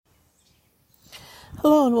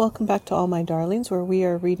Hello and welcome back to All My Darlings, where we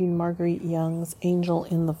are reading Marguerite Young's Angel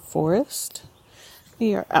in the Forest.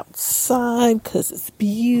 We are outside because it's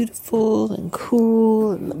beautiful and cool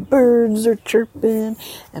and the birds are chirping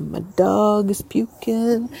and my dog is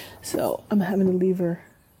puking. So I'm having to leave her.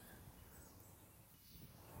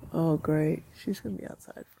 Oh great, she's going to be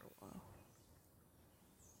outside for a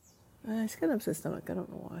while. She's got an upset stomach, I don't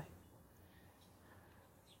know why.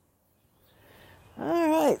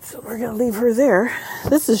 Alright, so we're going to leave her there.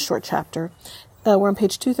 This is a short chapter. We're on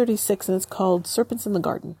page 236 and it's called Serpents in the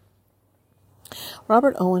Garden.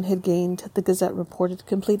 Robert Owen had gained, the Gazette reported,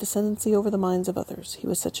 complete ascendancy over the minds of others. He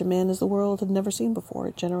was such a man as the world had never seen before,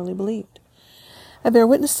 it generally believed. I bear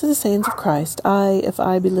witness to the sayings of Christ, I, if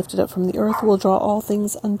I be lifted up from the earth, will draw all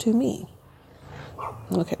things unto me.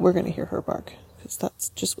 Okay, we're going to hear her bark, because that's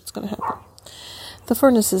just what's going to happen. The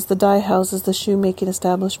furnaces, the dye houses, the shoemaking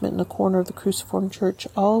establishment in a corner of the cruciform church,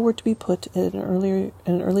 all were to be put at an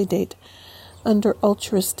early date under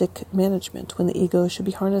altruistic management, when the ego should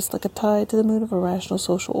be harnessed like a tide to the moon of a rational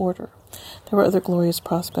social order. There were other glorious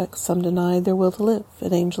prospects. Some denied their will to live.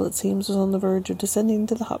 An angel, it seems, was on the verge of descending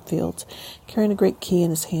to the hop fields, carrying a great key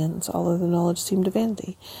in his hands. All other knowledge seemed a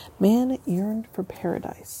vanity. Man yearned for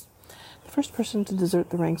paradise. The first person to desert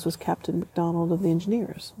the ranks was Captain MacDonald of the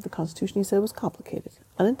Engineers. The Constitution, he said, was complicated,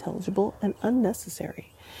 unintelligible, and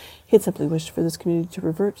unnecessary. He had simply wished for this community to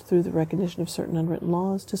revert, through the recognition of certain unwritten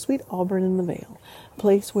laws, to sweet Auburn in the Vale, a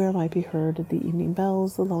place where might be heard the evening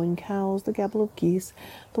bells, the lowing cows, the gabble of geese,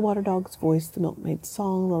 the water dog's voice, the milkmaid's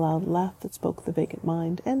song, the loud laugh that spoke the vacant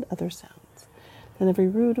mind, and other sounds. Then every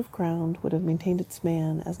rood of ground would have maintained its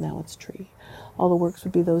man as now its tree. All the works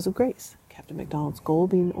would be those of grace, Captain MacDonald's goal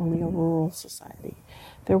being only a rural society.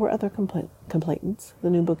 There were other complainants.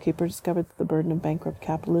 The new bookkeeper discovered that the burden of bankrupt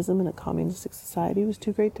capitalism in a communistic society was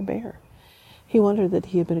too great to bear. He wondered that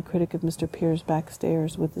he had been a critic of Mr. Pierre's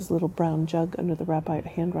backstairs with his little brown jug under the rabbi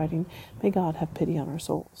handwriting, "May God have pity on our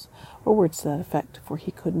souls," or words to that effect, for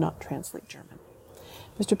he could not translate German.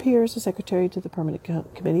 Mr. Pierce, the secretary to the permanent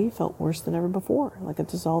committee, felt worse than ever before, like a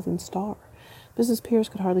dissolving star. Mrs. Pierce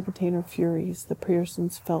could hardly contain her furies. The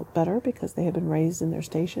Pearsons felt better because they had been raised in their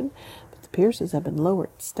station, but the Pierces had been lowered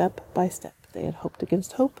step by step. They had hoped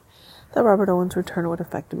against hope that Robert Owen's return would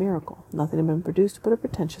effect a miracle. Nothing had been produced but a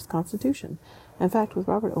pretentious constitution. In fact, with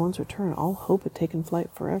Robert Owen's return, all hope had taken flight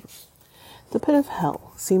forever. The pit of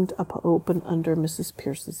hell seemed open under Mrs.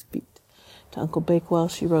 Pierce's feet. To Uncle Bakewell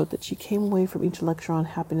she wrote that she came away from each lecture on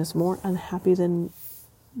happiness more unhappy than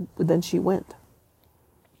she went.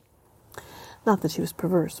 Not that she was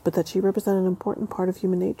perverse, but that she represented an important part of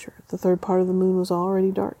human nature. The third part of the moon was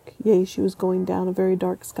already dark. Yea, she was going down a very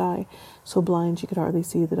dark sky, so blind she could hardly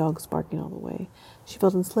see the dogs barking all the way. She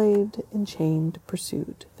felt enslaved, enchained,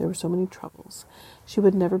 pursued. There were so many troubles. She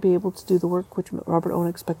would never be able to do the work which Robert Owen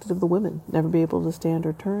expected of the women, never be able to stand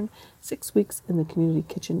or turn. 6 weeks in the community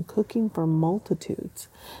kitchen, cooking for multitudes.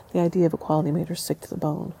 The idea of equality made her sick to the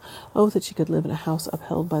bone. Oh, that she could live in a house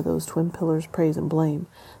upheld by those twin pillars, praise and blame.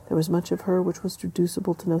 There was much of her which was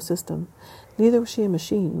reducible to no system. Neither was she a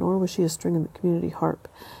machine, nor was she a string in the community harp.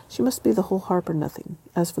 She must be the whole harp or nothing.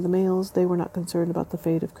 As for the males, they were not concerned about the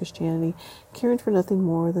fate of Christianity, caring for nothing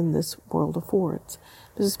more than this world affords.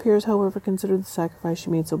 Mrs. Pierce, however, considered the sacrifice she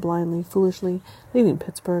made so blindly, foolishly, leaving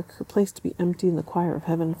Pittsburgh, her place to be empty in the choir of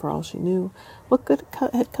heaven for all she knew. What good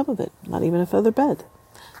had come of it? Not even a feather bed.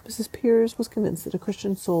 Mrs. Pierce was convinced that a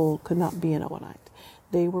Christian soul could not be an Owenite.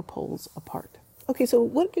 They were poles apart. Okay, so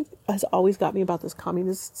what has always got me about this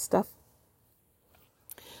communist stuff?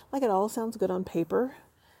 Like, it all sounds good on paper.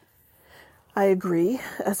 I agree,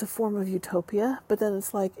 as a form of utopia, but then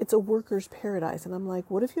it's like, it's a worker's paradise. And I'm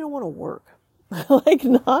like, what if you don't want to work? Like,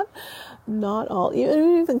 not all,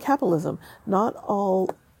 even capitalism, not all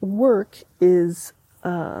work is,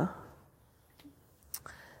 like,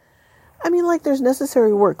 there's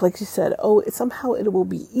necessary work. Like you said, somehow it will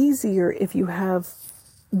be easier if you have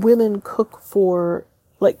women cook for,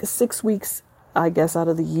 like, 6 weeks, I guess, out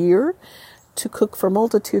of the year, to cook for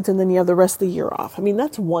multitudes, and then you have the rest of the year off. I mean,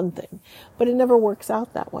 that's one thing, but it never works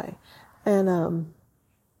out that way. And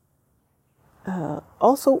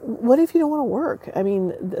also, what if you don't want to work? I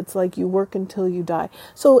mean, it's like you work until you die.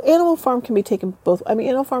 So Animal Farm can be taken both. I mean,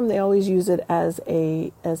 Animal Farm, they always use it as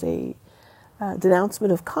a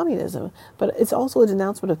denouncement of communism, but it's also a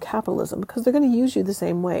denouncement of capitalism, because they're going to use you the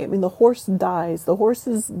same way. I mean, the horse dies. The horse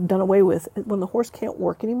is done away with. When the horse can't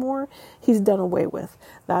work anymore, he's done away with.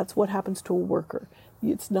 That's what happens to a worker.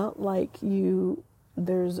 It's not like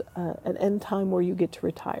there's an end time where you get to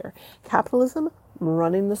retire. Capitalism,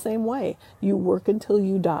 running the same way. You work until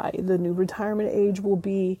you die. The new retirement age will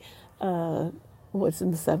be well, it's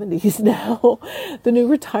in the 70s now. The new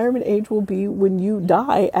retirement age will be when you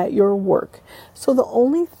die at your work. So the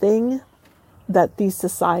only thing that these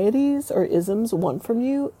societies or isms want from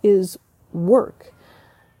you is work.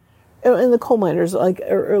 And the coal miners, like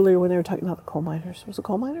earlier when they were talking about the coal miners, was it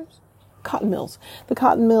coal miners? Cotton mills. The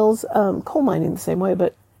cotton mills, coal mining the same way,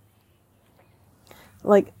 but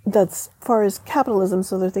like that's as far as capitalism.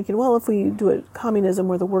 So they're thinking, well, if we do it communism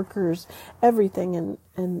where the workers, everything,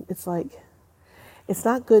 and it's like, it's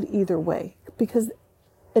not good either way, because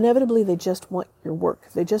inevitably they just want your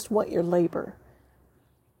work. They just want your labor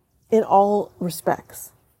in all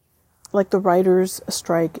respects. Like the writers'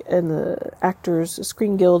 strike and the actors'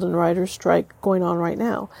 Screen Guild and writers' strike going on right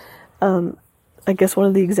now. I guess one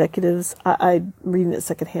of the executives, I'm reading it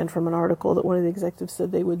secondhand from an article, that one of the executives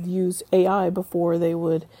said they would use AI before they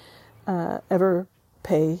would ever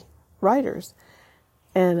pay writers.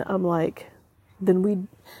 And I'm like,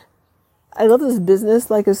 I love this business.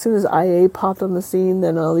 Like as soon as IA popped on the scene,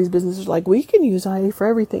 then all these businesses are like, we can use IA for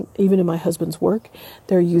everything. Even in my husband's work,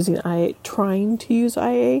 they're using IA, trying to use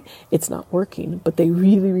IA. It's not working, but they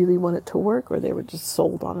really, really want it to work, or they were just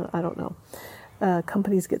sold on it. I don't know.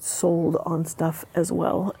 Companies get sold on stuff as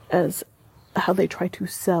well as how they try to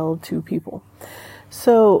sell to people.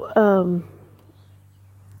 So,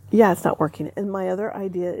 yeah, it's not working. And my other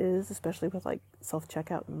idea is, especially with like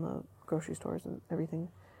self-checkout in the grocery stores and everything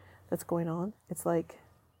that's going on, it's like,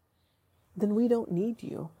 then we don't need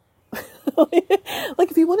you. Like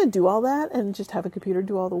if you want to do all that and just have a computer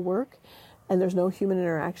do all the work and there's no human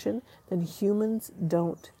interaction, then humans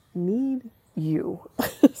don't need you.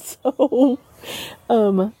 So,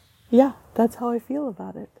 yeah, that's how I feel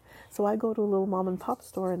about it. So I go to a little mom and pop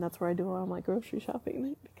store, and that's where I do all my grocery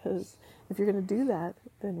shopping, because if you're going to do that,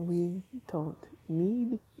 then we don't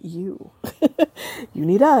need you. You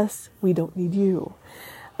need us. We don't need you.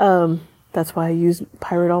 That's why I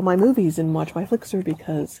pirate all my movies and watch my Flixster,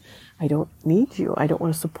 because I don't need you. I don't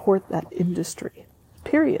want to support that industry.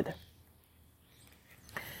 Period.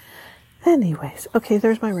 Anyways, okay,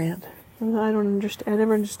 there's my rant. I don't understand. I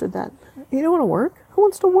never understood that. You don't want to work? Who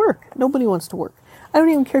wants to work? Nobody wants to work. I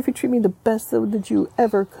don't even care if you treat me the best that you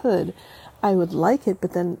ever could. I would like it,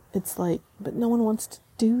 but then it's like, but no one wants to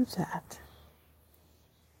do that.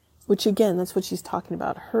 Which again, that's what she's talking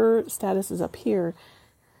about. Her status is up here.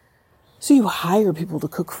 So you hire people to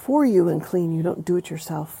cook for you and clean. You don't do it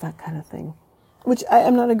yourself, that kind of thing. Which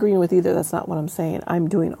I'm not agreeing with either. That's not what I'm saying. I'm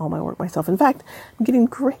doing all my work myself. In fact, I'm getting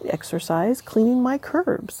great exercise cleaning my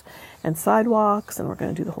curbs and sidewalks, and we're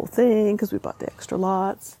going to do the whole thing because we bought the extra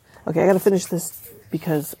lots. Okay, I got to finish this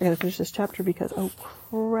chapter because, oh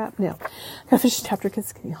crap, no. I got to finish this chapter because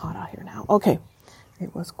it's getting hot out here now. Okay,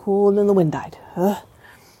 it was cool and then the wind died.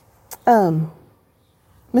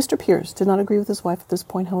 Mr. Pierce did not agree with his wife at this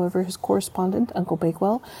point. However, his correspondent, Uncle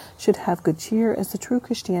Bakewell, should have good cheer, as the true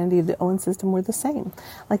Christianity of the Owen system were the same,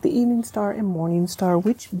 like the Evening Star and Morning Star,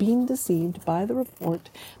 which, being deceived by the report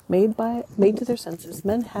made to their senses,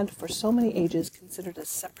 men had for so many ages considered as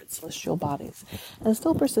separate celestial bodies, and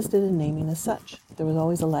still persisted in naming as such. There was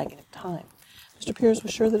always a lagging of time. Mr. Pierce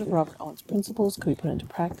was sure that if Robert Owen's principles could be put into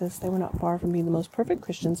practice, they were not far from being the most perfect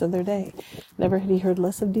Christians of their day. Never had he heard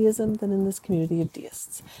less of deism than in this community of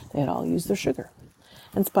deists. They had all used their sugar.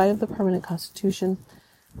 In spite of the permanent constitution,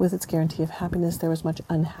 with its guarantee of happiness, there was much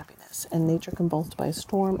unhappiness, and nature convulsed by a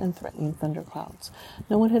storm and threatening thunderclouds.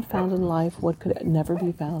 No one had found in life what could never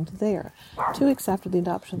be found there. 2 weeks after the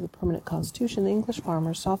adoption of the permanent constitution, the English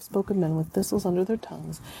farmers, soft-spoken men with thistles under their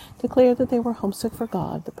tongues, declared that they were homesick for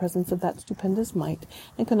God, the presence of that stupendous might,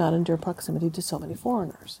 and could not endure proximity to so many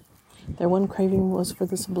foreigners. Their one craving was for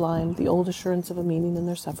the sublime, the old assurance of a meaning in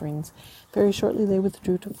their sufferings. Very shortly they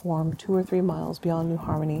withdrew to form, 2 or 3 miles beyond New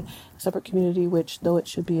Harmony, a separate community which, though it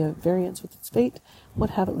should be at variance with its fate, would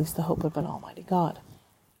have at least the hope of an almighty God.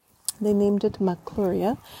 They named it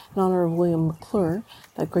McCluria, in honor of William McClure,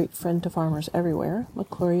 that great friend to farmers everywhere.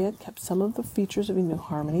 McCluria kept some of the features of New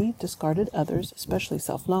Harmony, discarded others, especially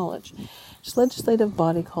self-knowledge. Its legislative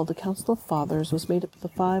body, called the Council of Fathers, was made up of the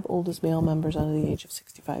 5 oldest male members under the age of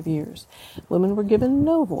 65 years. Women were given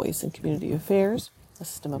no voice in community affairs. A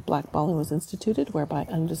system of blackballing was instituted, whereby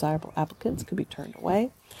undesirable applicants could be turned away.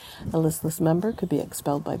 A listless member could be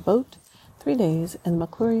expelled by vote. 3 days, and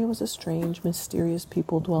McCluria was a strange, mysterious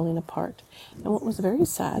people dwelling apart. And what was very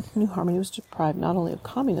sad, New Harmony was deprived not only of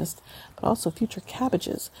communists, but also future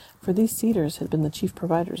cabbages, for these cedars had been the chief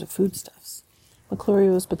providers of foodstuffs.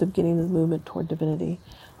 McCluria was but the beginning of the movement toward divinity.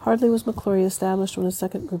 Hardly was McCluria established when a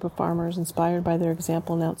second group of farmers, inspired by their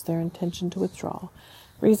example, announced their intention to withdraw.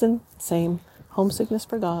 Reason? Same. homesickness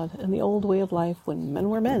for God, and the old way of life when men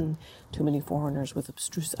were men, too many foreigners with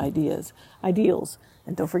abstruse ideals,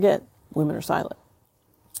 and don't forget, women are silent.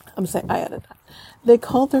 I'm saying I added that. They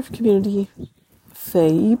called their community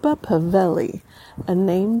Feiba Paveli, a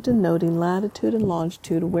name denoting latitude and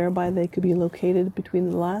longitude whereby they could be located between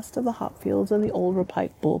the last of the hop fields and the old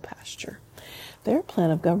Rapite bull pasture. Their plan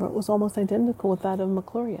of government was almost identical with that of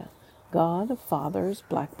McCluria. God, fathers,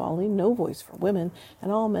 blackballing, no voice for women,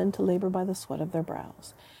 and all men to labor by the sweat of their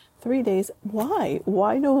brows. 3 days. Why?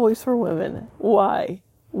 Why no voice for women? Why?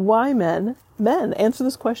 Why men? Men, answer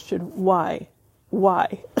this question. Why?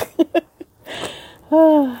 Why?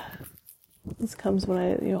 This comes when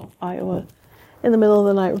Iowa, in the middle of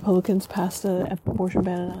the night, Republicans passed an abortion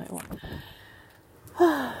ban in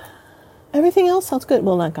Iowa. Everything else sounds good.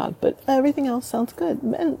 Well, not God, but everything else sounds good.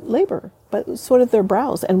 Men labor, but sort of their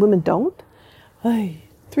brows, and women don't. 3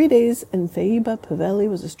 days, and Feiba Paveli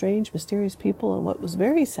was a strange, mysterious people, and what was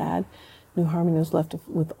very sad, New Harmony was left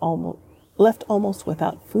almost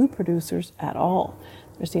without food producers at all.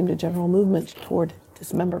 There seemed a general movement toward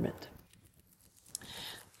dismemberment.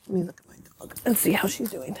 Let me look at my dog and see how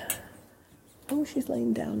she's doing. Oh, she's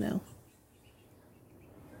laying down now.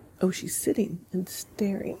 Oh, she's sitting and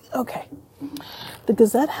staring. Okay. The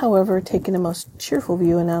Gazette, however, taking a most cheerful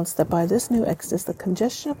view, announced that by this new exodus, the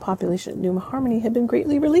congestion of population at New Harmony had been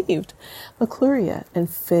greatly relieved. McCluria and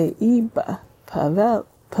Feiba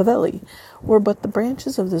Paveli were but the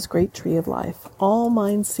branches of this great tree of life. All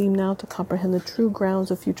minds seemed now to comprehend the true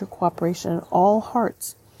grounds of future cooperation, and all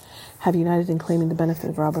hearts have united in claiming the benefit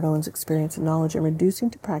of Robert Owen's experience and knowledge and reducing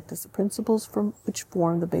to practice the principles from which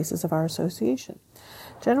form the basis of our association.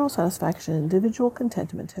 General satisfaction and individual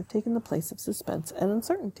contentment have taken the place of suspense and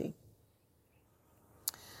uncertainty.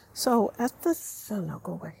 So at the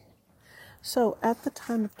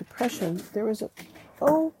time of depression, there was okay.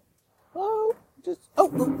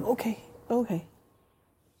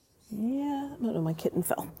 Yeah, no, my kitten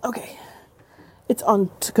fell. Okay. It's on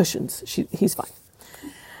to cushions. He's fine.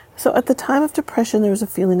 So at the time of depression, there was a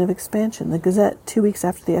feeling of expansion. The Gazette, 2 weeks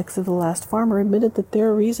after the exit of the last farmer, admitted that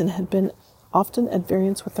their reason had been often at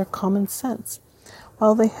variance with their common sense.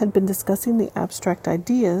 While they had been discussing the abstract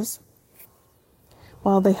ideas,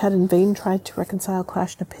 while they had in vain tried to reconcile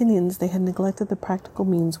clashing opinions, they had neglected the practical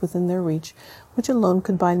means within their reach, which alone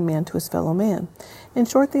could bind man to his fellow man. In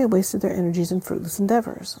short, they had wasted their energies in fruitless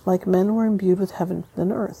endeavors. Like men were imbued with heaven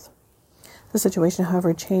and earth. The situation, however,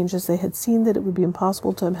 had changed as they had seen that it would be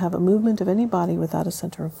impossible to have a movement of any body without a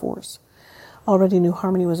center of force. Already New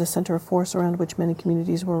Harmony was a center of force around which many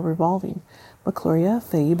communities were revolving. McCluria,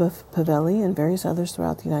 Feiba Paveli, and various others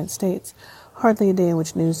throughout the United States. Hardly a day in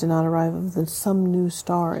which news did not arrive of some new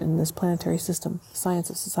star in this planetary system, the science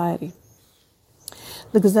of society.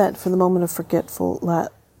 The Gazette, for the moment forgetful of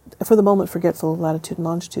latitude and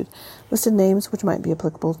longitude, listed names which might be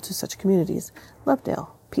applicable to such communities: Lovedale,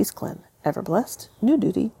 Peace Glen, Everblessed, New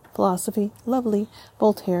Duty, Philosophy, Lovely,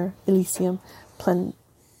 Voltaire, Elysium,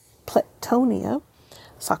 Platonia,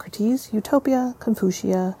 Socrates, Utopia,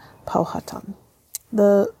 Confucia, Powhatan.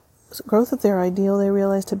 The growth of their ideal, they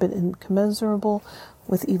realized, had been incommensurable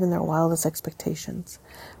with even their wildest expectations.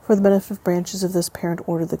 For the benefit of branches of this parent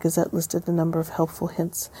order, the Gazette listed a number of helpful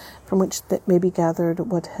hints, from which that may be gathered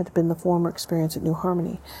what had been the former experience at New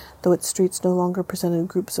Harmony, though its streets no longer presented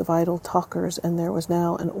groups of idle talkers, and there was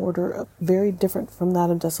now an order very different from that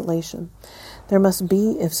of desolation. There must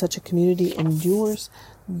be, if such a community endures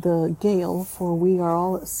the gale, for we are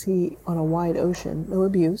all at sea on a wide ocean, no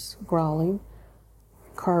abuse, growling,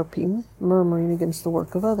 carping, murmuring against the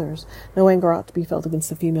work of others. No anger ought to be felt against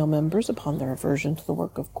the female members upon their aversion to the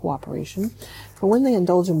work of cooperation, for when they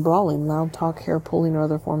indulge in brawling, loud talk, hair-pulling, or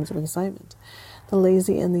other forms of excitement, the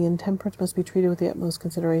lazy and the intemperate must be treated with the utmost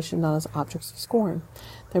consideration, not as objects of scorn.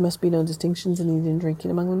 There must be no distinctions in eating and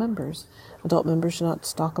drinking among the members. Adult members should not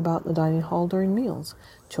stalk about in the dining hall during meals.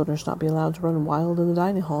 Children should not be allowed to run wild in the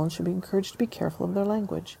dining hall and should be encouraged to be careful of their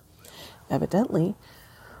language. Evidently,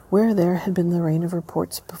 where there had been the rain of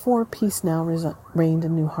reports before, peace now reigned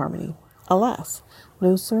in New Harmony. Alas,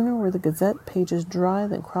 no sooner were the Gazette pages dry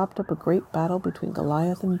than cropped up a great battle between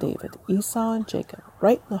Goliath and David, Esau and Jacob,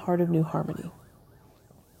 right in the heart of New Harmony.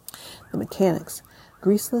 The mechanics,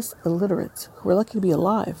 greaseless illiterates, who were lucky to be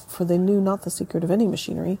alive, for they knew not the secret of any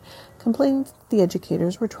machinery, complained that the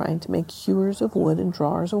educators were trying to make hewers of wood and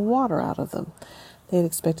drawers of water out of them. They had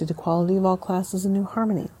expected equality of all classes in New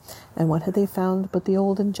Harmony, and what had they found but the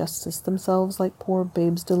old injustice, themselves like poor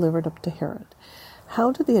babes delivered up to Herod?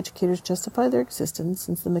 How did the educators justify their existence,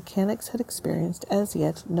 since the mechanics had experienced as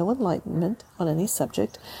yet no enlightenment on any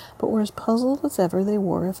subject, but were as puzzled as ever they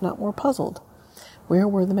were, if not more puzzled? Where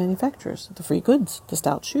were the manufacturers, the free goods, the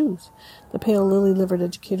stout shoes? The pale lily-livered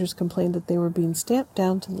educators complained that they were being stamped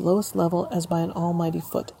down to the lowest level as by an almighty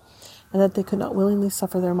foot, and that they could not willingly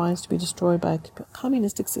suffer their minds to be destroyed by a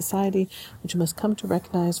communistic society which must come to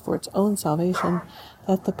recognize for its own salvation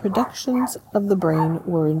that the productions of the brain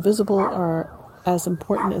were invisible or as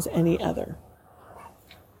important as any other.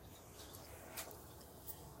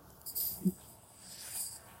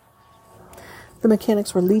 The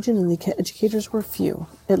mechanics were legion and the educators were few.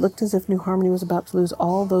 It looked as if New Harmony was about to lose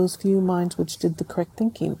all those few minds which did the correct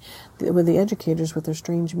thinking, with the educators with their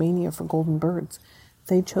strange mania for golden birds.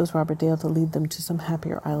 They chose Robert Dale to lead them to some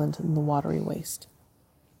happier island in the watery waste.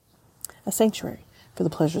 A sanctuary for the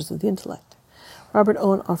pleasures of the intellect. Robert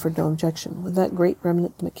Owen offered no objection. With that great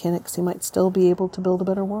remnant of mechanics, he might still be able to build a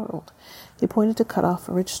better world. He pointed to cut off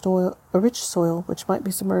a rich soil which might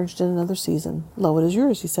be submerged in another season. Lo, it is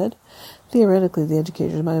yours, he said. Theoretically, the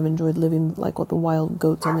educators might have enjoyed living like the wild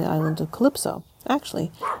goats on the island of Calypso.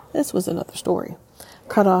 Actually, this was another story.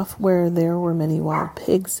 Cut off where there were many wild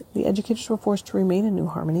pigs, the educators were forced to remain in New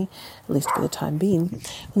Harmony, at least for the time being.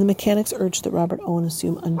 When the mechanics urged that Robert Owen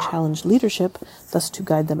assume unchallenged leadership, thus to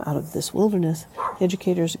guide them out of this wilderness, the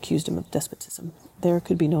educators accused him of despotism. There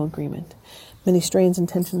could be no agreement. Many strains and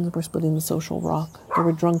tensions were splitting the social rock. There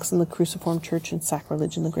were drunks in the cruciform church and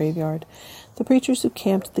sacrilege in the graveyard. The preachers who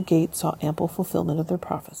camped at the gate saw ample fulfillment of their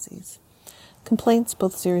prophecies. Complaints,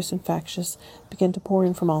 both serious and factious, began to pour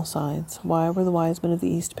in from all sides. Why were the wise men of the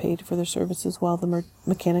East paid for their services while the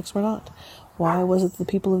mechanics were not? Why was it that the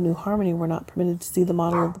people of New Harmony were not permitted to see the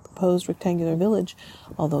model of the proposed rectangular village,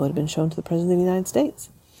 although it had been shown to the President of the United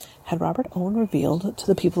States? Had Robert Owen revealed to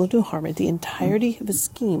the people of New Harmony the entirety of his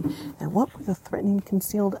scheme, and what were the threatening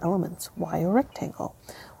concealed elements? Why a rectangle?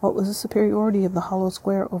 What was the superiority of the hollow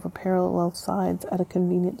square over parallel sides at a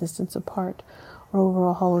convenient distance apart, or over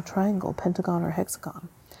a hollow triangle, pentagon, or hexagon?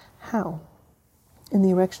 How, in the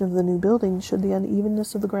erection of the new building, should the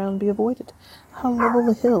unevenness of the ground be avoided? How level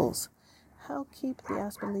the hills? How keep the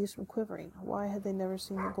aspen leaves from quivering? Why had they never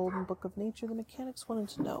seen the golden book of nature? The mechanics wanted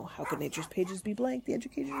to know. How could nature's pages be blank? The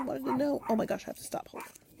educators wanted to know. Oh my gosh, I have to stop. Hold on.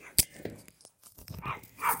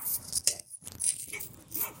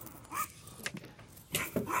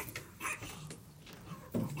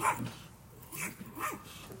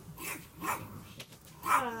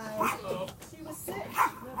 Hi. She was sick.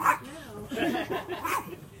 Not now.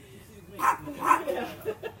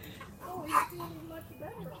 Oh, you're feeling much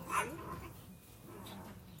better.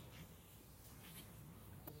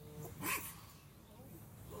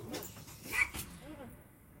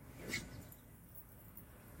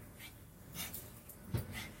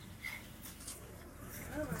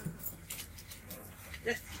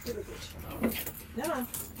 Yes, give it a good. Come on.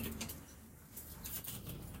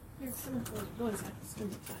 Here, come on. Go inside. Go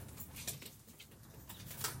inside.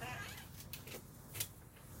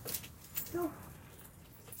 Go.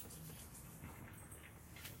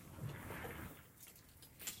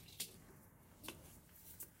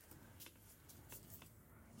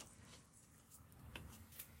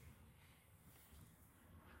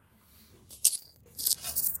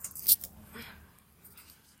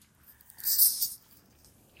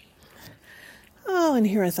 Oh, and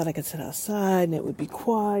here I thought I could sit outside and it would be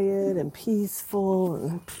quiet and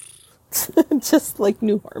peaceful and just like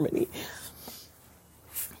New Harmony.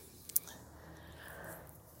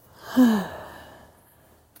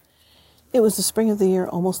 It was the spring of the year,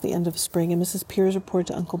 almost the end of spring, and Mrs. Pierce reported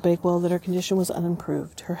to Uncle Bakewell that her condition was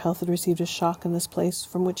unimproved. Her health had received a shock in this place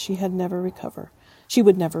from which she would never recover.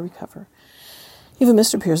 Even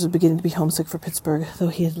Mr. Pierce was beginning to be homesick for Pittsburgh, though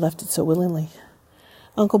he had left it so willingly.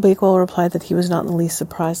 Uncle Bakewell replied that he was not in the least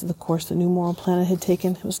surprised at the course the new moral planet had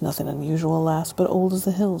taken. It was nothing unusual, alas, but old as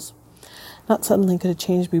the hills. Not suddenly could a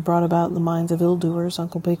change be brought about in the minds of ill-doers,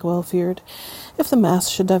 Uncle Bakewell feared. If the mass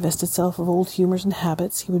should divest itself of old humours and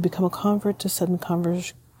habits, he would become a convert to sudden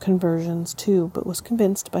conversions too, but was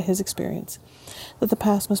convinced by his experience that the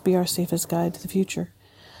past must be our safest guide to the future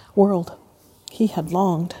world. He had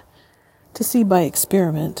longed to see by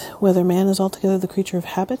experiment whether man is altogether the creature of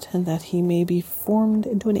habit, and that he may be formed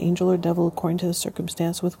into an angel or devil according to the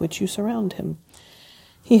circumstance with which you surround him.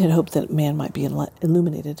 He had hoped that man might be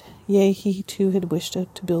illuminated. Yea, he too had wished to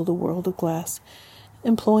build a world of glass,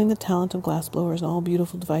 employing the talent of glass-blowers and all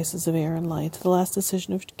beautiful devices of air and light, the last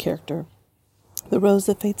decision of character, the rose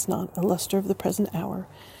that fades not, a lustre of the present hour.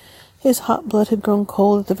 His hot blood had grown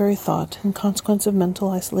cold at the very thought. In consequence of mental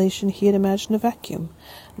isolation, he had imagined a vacuum,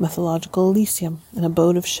 a mythological Elysium, an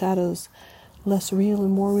abode of shadows, less real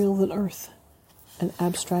and more real than earth. an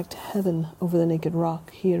abstract heaven over the naked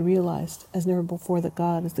rock, he had realized, as never before, that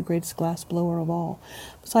God is the greatest glass blower of all,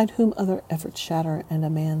 beside whom other efforts shatter, and a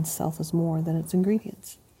man's self is more than its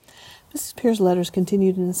ingredients. Mrs. Peer's letters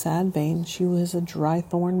continued in a sad vein. She was a dry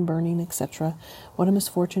thorn burning, etc. What a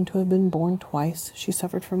misfortune to have been born twice. She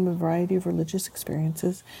suffered from a variety of religious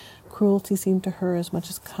experiences. Cruelty seemed to her as much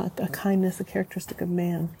as a kindness a characteristic of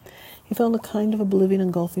man. He felt a kind of oblivion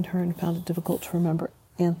engulfing her and found it difficult to remember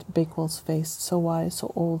Aunt Bakewell's face, so wise,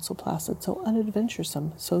 so old, so placid, so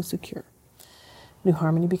unadventuresome, so secure. New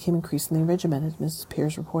Harmony became increasingly regimented, Mrs.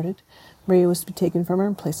 Peers reported. Maria was to be taken from her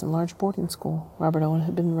and placed in a large boarding school. Robert Owen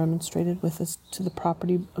had been remonstrated with as to the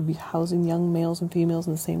property of housing young males and females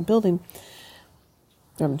in the same building.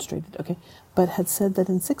 But had said that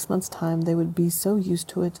in 6 months' time they would be so used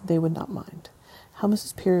to it they would not mind. How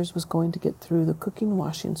Mrs. Peers was going to get through the cooking,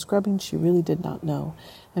 washing, and scrubbing she really did not know.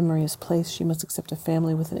 In Maria's place she must accept a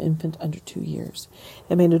family with an infant under 2 years.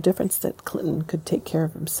 It made no difference that Clinton could take care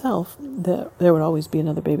of himself. There would always be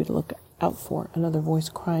another baby to look out for, another voice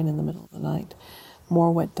crying in the middle of the night.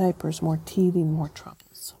 More wet diapers, more teething, more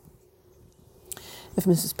troubles. If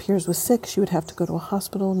Mrs. Peers was sick, she would have to go to a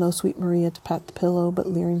hospital. No sweet Maria to pat the pillow, but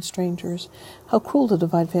leering strangers. How cruel to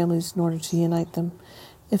divide families in order to unite them.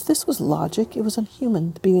 If this was logic, it was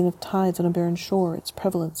unhuman. The beating of tides on a barren shore, its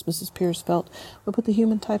prevalence, Mrs. Peers felt, would put the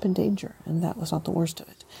human type in danger, and that was not the worst of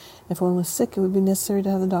it. If one was sick, it would be necessary to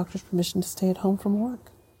have the doctor's permission to stay at home from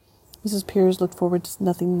work. Mrs. Peers looked forward to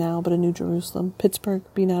nothing now but a New Jerusalem, Pittsburgh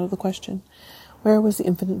being out of the question. Where was the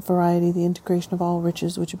infinite variety, the integration of all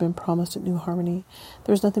riches which had been promised at New Harmony?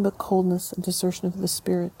 There was nothing but coldness and desertion of the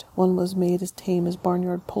spirit. One was made as tame as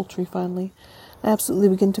barnyard poultry finally. I absolutely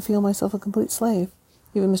begin to feel myself a complete slave.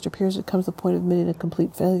 Even Mr. Peers had come to the point of admitting a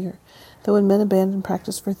complete failure, that when men abandon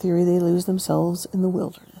practice for theory, they lose themselves in the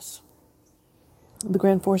wilderness. The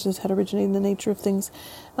grand forces had originated in the nature of things,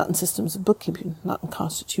 not in systems of bookkeeping, not in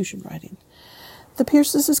constitution writing. The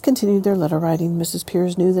Pierces continued their letter writing. Mrs.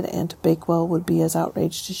 Peers knew that Aunt Bakewell would be as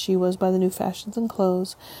outraged as she was by the new fashions in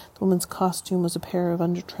clothes. The woman's costume was a pair of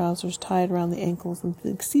under-trousers tied around the ankles and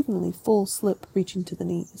an exceedingly full slip reaching to the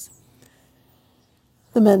knees.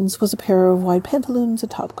 The men's was a pair of wide pantaloons, a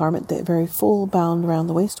top garment very full, bound round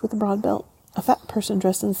the waist with a broad belt. A fat person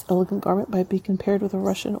dressed in this elegant garment might be compared with a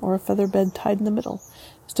Russian or a feather bed tied in the middle.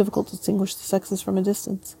 It was difficult to distinguish the sexes from a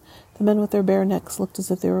distance. The men with their bare necks looked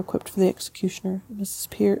as if they were equipped for the executioner.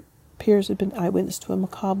 Mrs. Peers had been eyewitness to a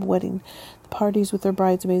macabre wedding, the parties with their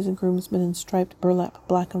bridesmaids and groomsmen in striped burlap,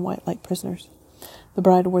 black and white like prisoners. The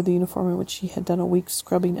bride wore the uniform in which she had done a week's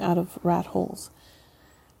scrubbing out of rat holes,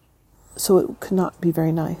 so it could not be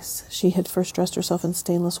very nice. She had first dressed herself in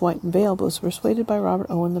stainless white and veil, but was persuaded by Robert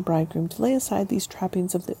Owen, the bridegroom, to lay aside these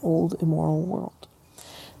trappings of the old immoral world.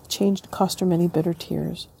 The change cost her many bitter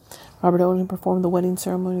tears. Robert Owen had performed the wedding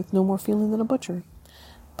ceremony with no more feeling than a butcher.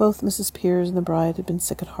 Both Mrs. Peers and the bride had been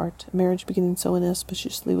sick at heart. A marriage beginning so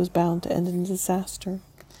inauspiciously was bound to end in disaster.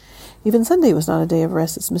 Even Sunday was not a day of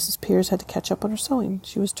rest, as Mrs. Peers had to catch up on her sewing.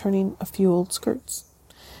 She was turning a few old skirts.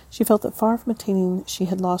 She felt that far from attaining, she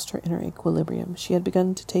had lost her inner equilibrium. She had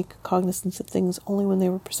begun to take cognizance of things only when they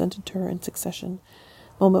were presented to her in succession,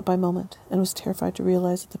 moment by moment, and was terrified to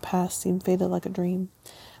realize that the past seemed faded like a dream.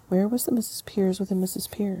 Where was the Mrs. Peers within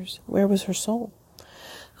Mrs. Peers? Where was her soul?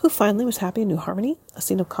 Who finally was happy in New Harmony, a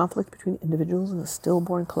scene of conflict between individuals and a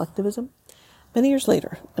stillborn collectivism? Many years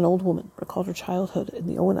later, an old woman recalled her childhood in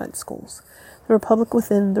the Owenite schools. The republic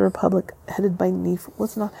within the republic, headed by Neef,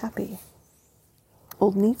 was not happy.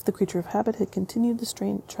 Old Neef, the creature of habit, had continued the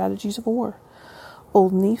strange strategies of war.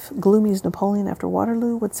 Old Neef, gloomy as Napoleon after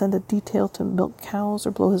Waterloo, would send a detail to milk cows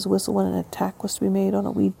or blow his whistle when an attack was to be made on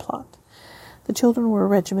a weed plot. The children were a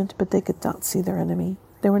regiment, but they could not see their enemy.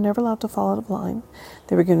 They were never allowed to fall out of line.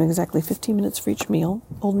 They were given exactly 15 minutes for each meal,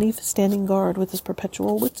 Old Neef standing guard with his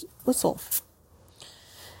perpetual whistle.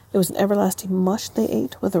 It was an everlasting mush they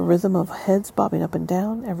ate, with a rhythm of heads bobbing up and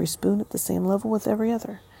down, every spoon at the same level with every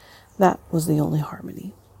other. That was the only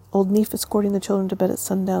harmony. Old Neef, escorting the children to bed at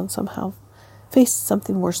sundown, somehow faced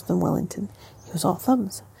something worse than Wellington. He was all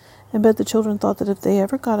thumbs. In bed the children thought that if they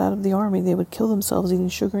ever got out of the army they would kill themselves eating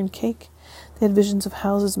sugar and cake. They had visions of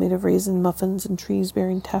houses made of raisin muffins and trees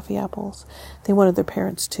bearing taffy apples. They wanted their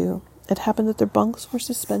parents too. It happened that their bunks were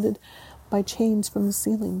suspended by chains from the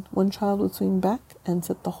ceiling. One child would swing back and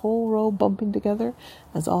set the whole row bumping together,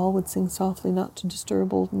 as all would sing softly not to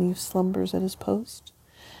disturb Old Neef's slumbers at his post.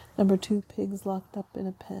 Number 2, pigs locked up in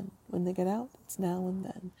a pen. When they get out, it's now and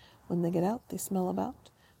then. When they get out, they smell about,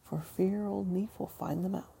 for fear Old Neef will find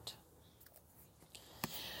them out.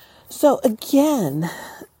 So again,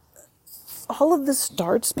 all of this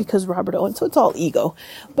starts because Robert Owen, so it's all ego,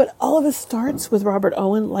 but all of this starts with Robert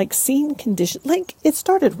Owen, like seeing conditions, like it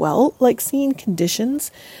started well, like seeing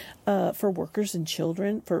conditions for workers and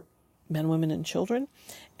children, for men, women, and children,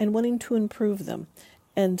 and wanting to improve them.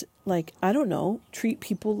 And like, I don't know, treat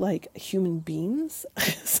people like human beings.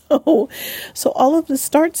 So all of this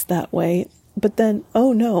starts that way. But then,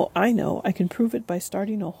 oh no, I know, I can prove it by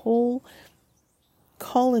starting a whole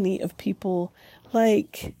colony of people.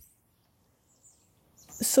 Like,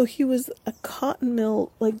 so he was a cotton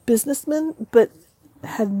mill, like, businessman, but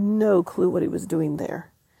had no clue what he was doing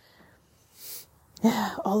there.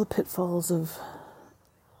 Yeah, all the pitfalls of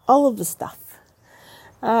all of the stuff.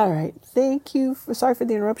 All right. Sorry for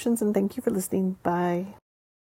the interruptions, and thank you for listening. Bye.